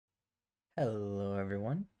Hello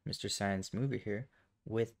everyone, Mr. Science Mover here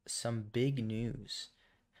with some big news.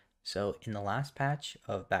 So in the last patch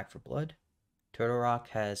of Back for Blood, Turtle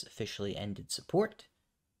Rock has officially ended support,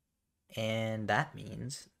 and that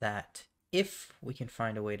means that if we can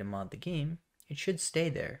find a way to mod the game, it should stay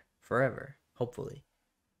there forever, hopefully.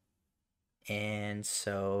 And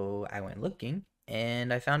so I went looking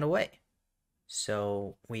and I found a way.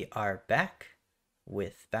 So we are back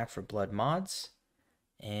with Back for Blood mods,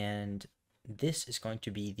 and this is going to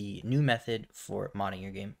be the new method for modding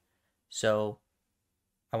your game. So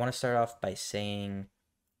I want to start off by saying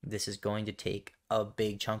this is going to take a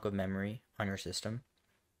big chunk of memory on your system.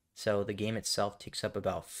 So the game itself takes up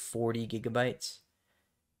about 40 gigabytes.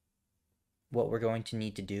 What we're going to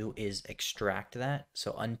need to do is extract that.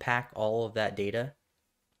 So unpack all of that data,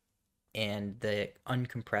 and the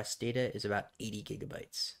uncompressed data is about 80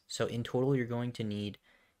 gigabytes. So in total, you're going to need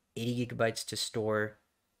 80 gigabytes to store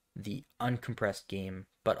the uncompressed game,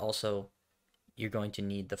 but also you're going to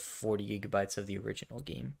need the 40 gigabytes of the original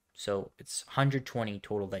game. So it's 120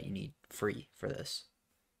 total that you need free for this.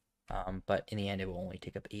 But in the end, it will only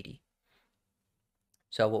take up 80.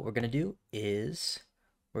 So what we're going to do is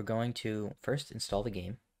we're going to first install the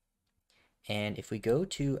game. And if we go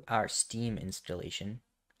to our Steam installation,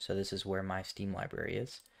 so this is where my Steam library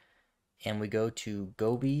is, and we go to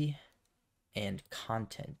Gobi and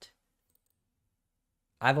Content,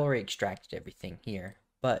 I've already extracted everything here,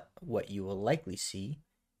 but what you will likely see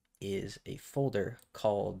is a folder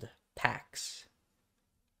called packs.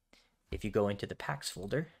 If you go into the packs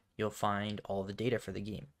folder, you'll find all the data for the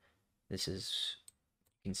game. This is,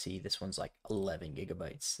 you can see this one's like 11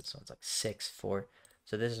 gigabytes. This one's like 6, 4.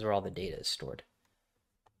 So this is where all the data is stored.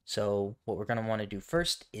 So what we're going to want to do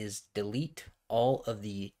first is delete all of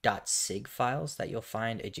the .sig files that you'll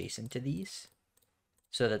find adjacent to these,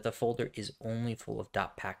 so that the folder is only full of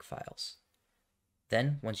 .pack files.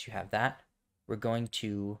 Then, once you have that, we're going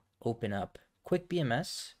to open up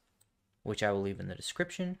QuickBMS, which I will leave in the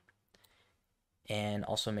description, and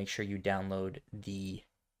also make sure you download the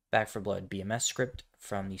Back for Blood BMS script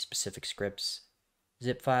from the specific scripts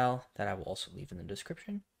zip file that I will also leave in the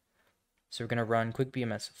description. So we're going to run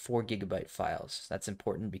QuickBMS 4 gigabyte files. That's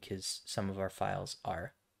important because some of our files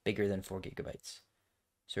are bigger than 4 gigabytes.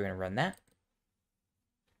 So we're going to run that.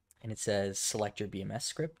 And it says select your BMS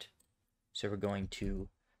script. So we're going to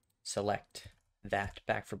select that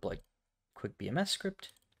Back for Blood Quick BMS script.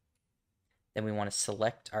 Then we want to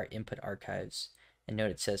select our input archives, and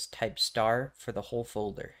note it says type star for the whole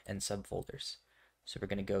folder and subfolders. So we're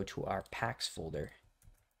going to go to our packs folder.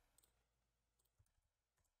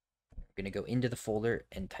 We're going to go into the folder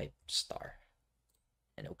and type star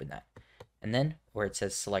and open that. And then where it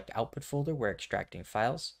says select output folder, we're extracting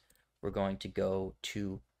files. We're going to go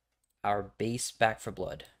to our base Back for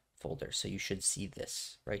Blood folder. So you should see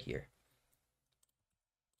this right here.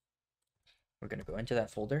 We're going to go into that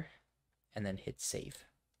folder and then hit save.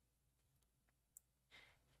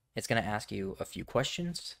 It's going to ask you a few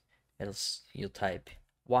questions. You'll type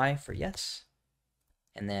Y for yes,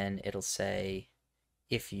 and then it'll say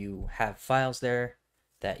if you have files there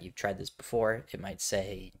that you've tried this before, it might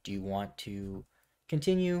say, do you want to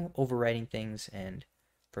continue overwriting things? And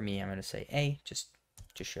for me, I'm going to say A, just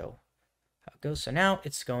to show how it goes. So now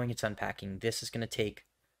it's unpacking. This is going to take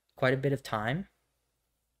quite a bit of time.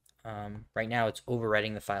 Right now it's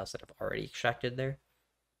overwriting the files that I've already extracted there.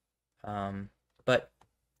 But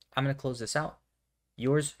I'm going to close this out.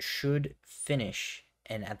 Yours should finish,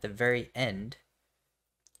 and at the very end,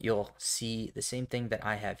 you'll see the same thing that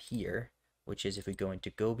I have here, which is if we go into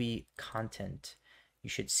Gobi Content, you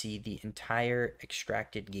should see the entire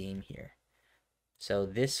extracted game here. So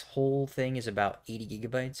this whole thing is about 80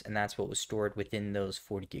 gigabytes, and that's what was stored within those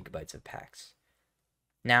 40 gigabytes of packs.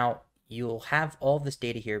 Now, you'll have all this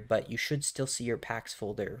data here, but you should still see your packs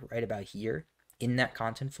folder right about here in that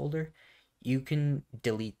content folder. You can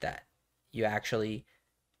delete that. You actually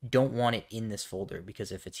don't want it in this folder,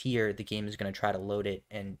 because if it's here, the game is going to try to load it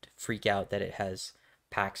and freak out that it has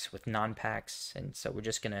packs with non-packs, and so we're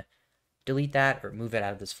just going to delete that or move it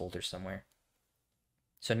out of this folder somewhere.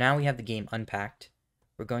 So now we have the game unpacked.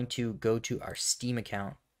 We're going to go to our Steam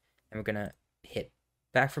account, and we're going to hit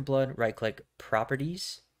Back for Blood, right-click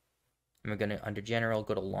Properties, and we're going to, under General,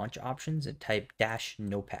 go to Launch Options and type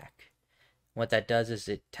 -no pack. What that does is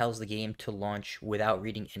it tells the game to launch without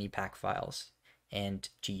reading any pack files and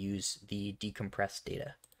to use the decompressed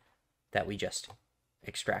data that we just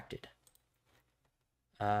extracted.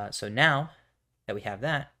 So now that we have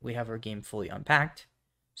that, we have our game fully unpacked,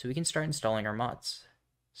 so we can start installing our mods.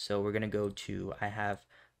 So we're going to go to, I have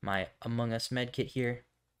my Among Us medkit here,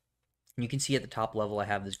 You can see at the top level I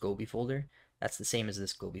have this Gobi folder. That's the same as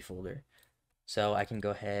this Gobi folder. So I can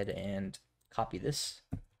go ahead and copy this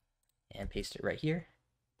and paste it right here.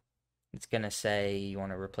 It's going to say you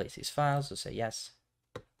want to replace these files, so say yes.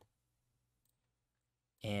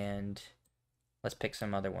 And let's pick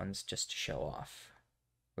some other ones just to show off.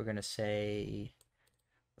 We're going to say,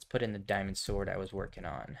 let's put in the diamond sword I was working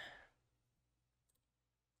on.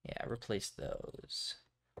 Yeah, replace those.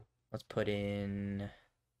 Let's put in,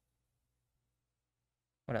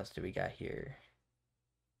 what else do we got here?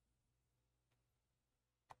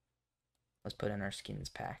 Let's put in our skins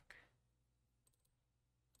pack.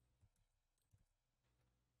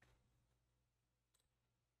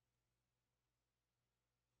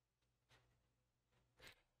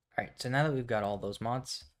 Alright, so now that we've got all those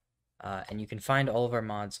mods, and you can find all of our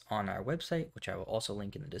mods on our website, which I will also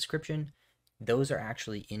link in the description. Those are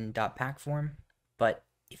actually in .pack form, but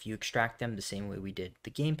if you extract them the same way we did the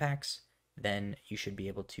game packs, then you should be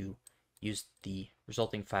able to use the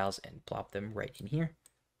resulting files and plop them right in here.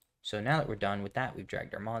 So now that we're done with that, we've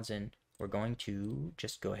dragged our mods in, we're going to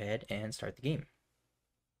just go ahead and start the game.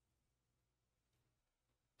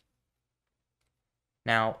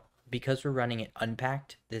 Now, because we're running it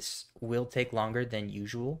unpacked, this will take longer than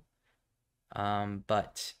usual.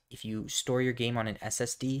 But if you store your game on an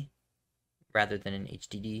SSD rather than an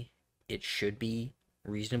HDD, it should be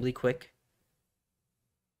reasonably quick.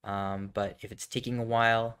 But if it's taking a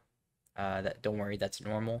while, don't worry, that's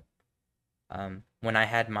normal. When I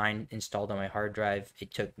had mine installed on my hard drive,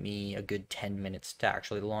 it took me a good 10 minutes to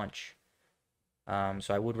actually launch.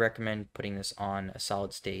 So I would recommend putting this on a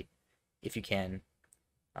solid state if you can.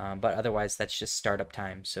 But otherwise, that's just startup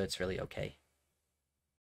time, so it's really okay.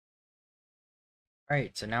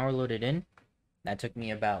 Alright, so now we're loaded in. That took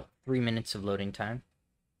me about 3 minutes of loading time.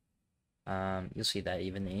 You'll see that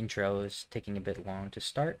even the intro is taking a bit long to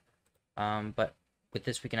start. But with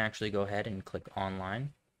this, we can actually go ahead and click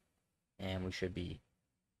online, and we should be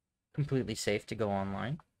completely safe to go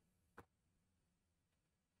online.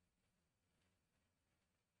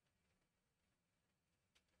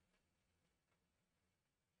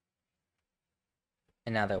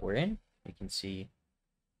 And now that we're in, you can see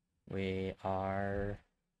we are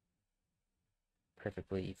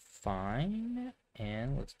perfectly fine.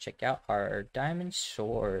 And let's check out our diamond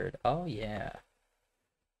sword. Oh yeah.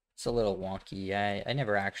 It's a little wonky. I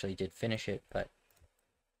never actually did finish it, but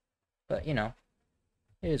you know,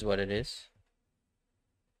 it is what it is.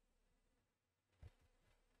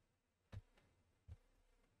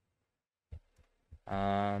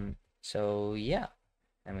 So yeah.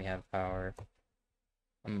 And we have our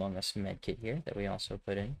Among Us medkit here that we also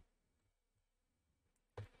put in.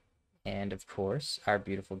 And of course, our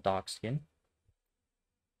beautiful dog skin.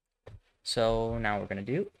 So now what we're going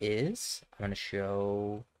to do is I'm going to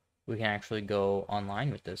show we can actually go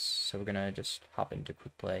online with this. So we're going to just hop into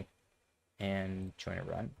quick play and join a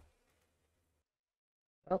run.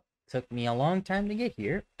 Well, took me a long time to get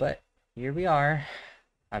here, but here we are.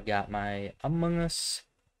 I've got my Among Us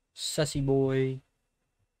sussy boy,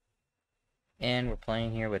 and we're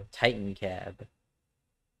playing here with Titan Cab.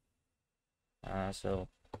 So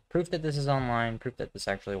proof that this is online, proof that this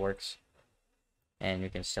actually works, and you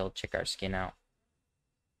can still check our skin out.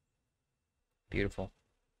 Beautiful.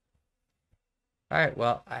 Alright,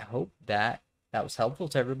 well, I hope that was helpful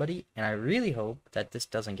to everybody, and I really hope that this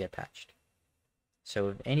doesn't get patched. So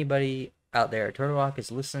if anybody out there at Turtle Rock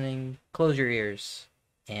is listening, close your ears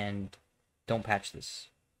and don't patch this.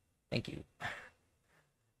 Thank you.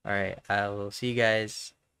 Alright, I will see you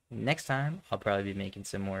guys next time. I'll probably be making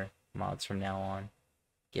some more mods from now on,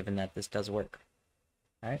 given that this does work.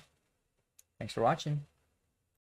 Alright, thanks for watching.